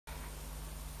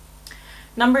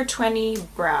number 20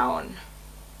 brown.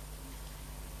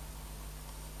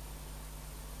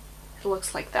 It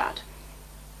looks like that.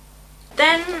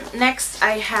 Then next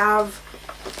I have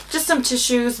just some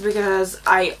tissues because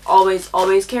I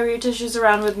always carry tissues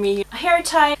around with me. A hair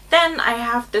tie. Then I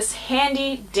have this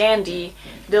handy dandy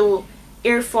little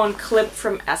earphone clip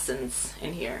from Essence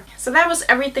in here. So that was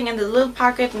everything in the little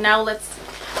pocket. Now let's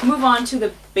move on to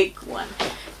the big one.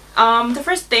 The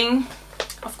first thing,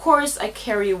 of course, I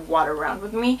carry water around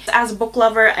with me. As a book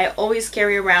lover, I always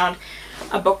carry around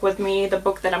a book with me, the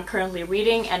book that I'm currently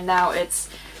reading, and now it's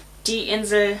Die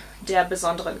Insel der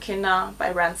besonderen Kinder by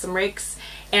Ransom Riggs.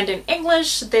 And in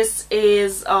English, this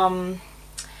is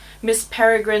Miss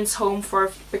Peregrine's Home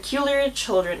for Peculiar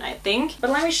Children, I think. But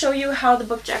let me show you how the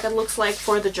book jacket looks like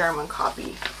for the German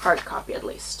copy, hard copy at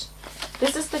least.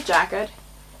 This is the jacket.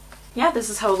 Yeah, this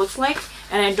is how it looks like,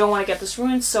 and I don't want to get this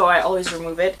ruined, so I always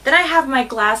remove it. Then I have my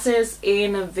glasses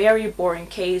in a very boring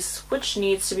case, which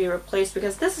needs to be replaced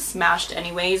because this is smashed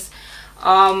anyways.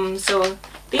 So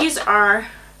these are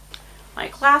my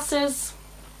glasses.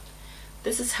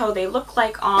 This is how they look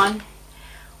like on.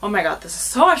 Oh my god, this is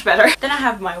so much better. Then I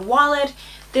have my wallet.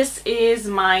 This is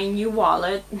my new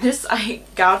wallet. This I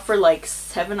got for like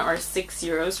 7 or 6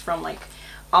 euros from like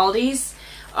Aldi's.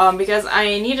 Because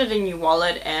I needed a new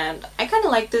wallet and I kind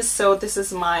of like this, so this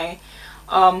is my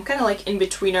kind of like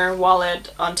in-betweener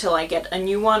wallet until I get a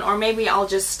new one, or maybe I'll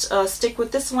just stick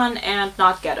with this one and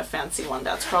not get a fancy one.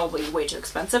 That's probably way too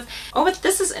expensive. Oh, but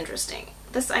this is interesting.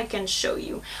 This I can show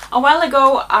you. A while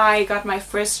ago I got my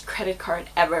first credit card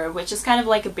ever, which is kind of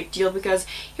like a big deal because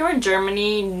here in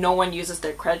Germany no one uses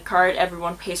their credit card.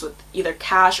 Everyone pays with either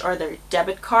cash or their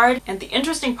debit card. And the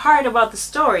interesting part about the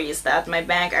story is that my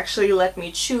bank actually let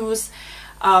me choose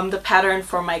the pattern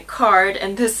for my card,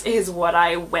 and this is what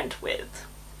I went with.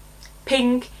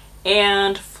 Pink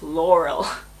and floral.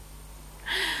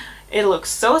 It looks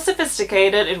so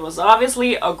sophisticated. It was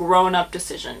obviously a grown-up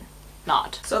decision.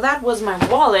 Not. So that was my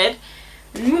wallet.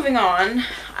 Moving on,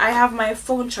 I have my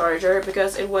phone charger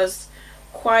because it was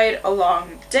quite a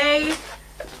long day.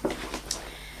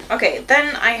 Okay,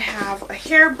 then I have a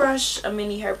hairbrush, a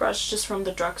mini hairbrush just from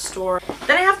the drugstore.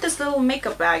 Then I have this little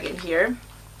makeup bag in here.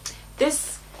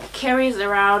 This carries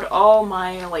around all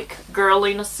my like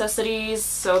girly necessities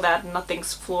so that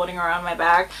nothing's floating around my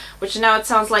bag, which now it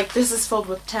sounds like this is filled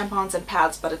with tampons and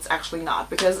pads, but it's actually not,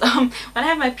 because when I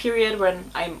have my period, when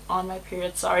I'm on my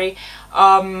period, sorry,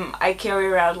 I carry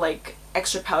around like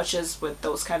extra pouches with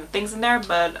those kind of things in there,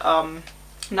 but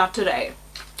not today,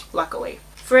 luckily.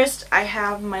 First, I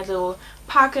have my little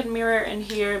pocket mirror in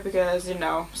here because, you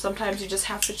know, sometimes you just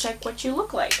have to check what you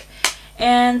look like.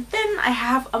 And then I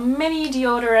have a mini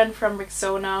deodorant from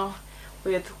Rexona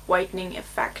with whitening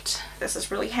effect. This is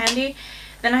really handy.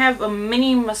 Then I have a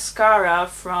mini mascara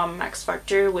from Max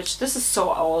Factor, which this is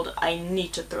so old, I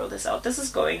need to throw this out. This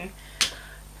is going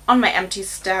on my empty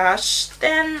stash.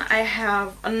 Then I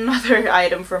have another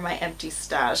item for my empty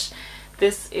stash.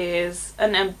 This is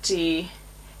an empty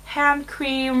hand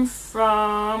cream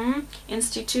from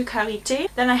Institut Carité.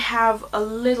 Then I have a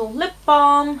little lip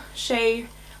balm, Shea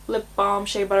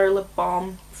Butter Lip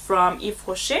Balm from Yves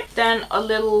Rocher. Then a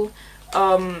little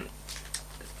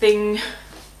thing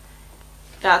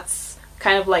that's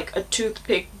kind of like a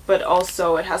toothpick, but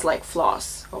also it has like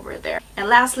floss over there. And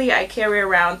lastly, I carry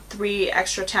around 3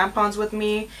 extra tampons with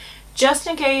me just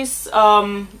in case,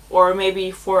 or maybe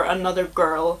for another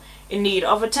girl in need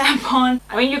of a tampon.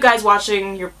 I mean, you guys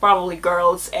watching, you're probably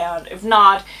girls, and if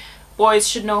not, boys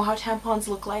should know how tampons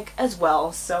look like as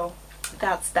well, so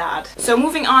that's that. So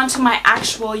moving on to my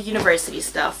actual university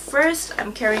stuff. First,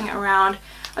 I'm carrying around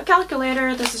a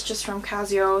calculator. This is just from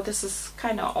Casio. This is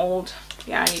kind of old.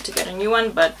 Yeah, I need to get a new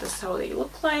one, but this is how they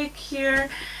look like here.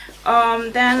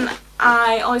 Then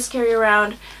I always carry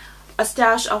around a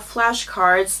stash of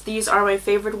flashcards. These are my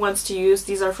favorite ones to use.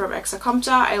 These are from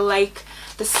Exacompta. I like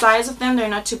the size of them. They're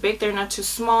not too big, they're not too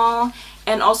small,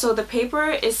 and also the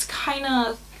paper is kind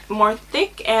of more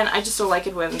thick, and I just don't like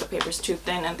it when the paper's too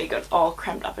thin and they get all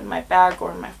crammed up in my bag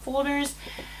or in my folders.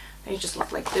 They just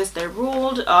look like this. They're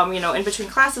ruled. You know, in between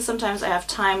classes sometimes I have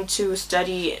time to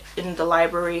study in the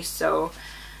library, so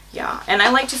yeah. And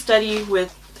I like to study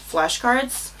with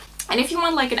flashcards. And if you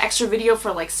want like an extra video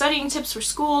for like studying tips for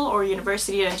school or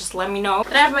university, then just let me know.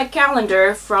 Then I have my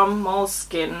calendar from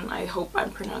Moleskine. I hope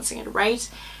I'm pronouncing it right.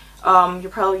 You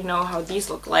probably know how these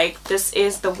look like. This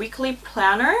is the weekly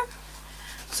planner.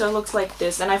 So it looks like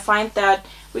this, and I find that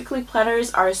weekly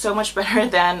planners are so much better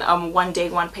than one-day,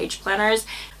 one-page planners.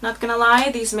 Not gonna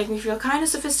lie, these make me feel kind of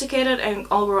sophisticated and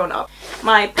all grown up.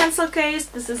 My pencil case,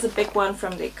 this is a big one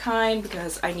from Decain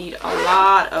because I need a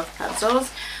lot of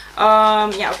pencils.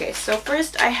 Yeah, okay, so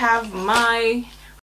first I have my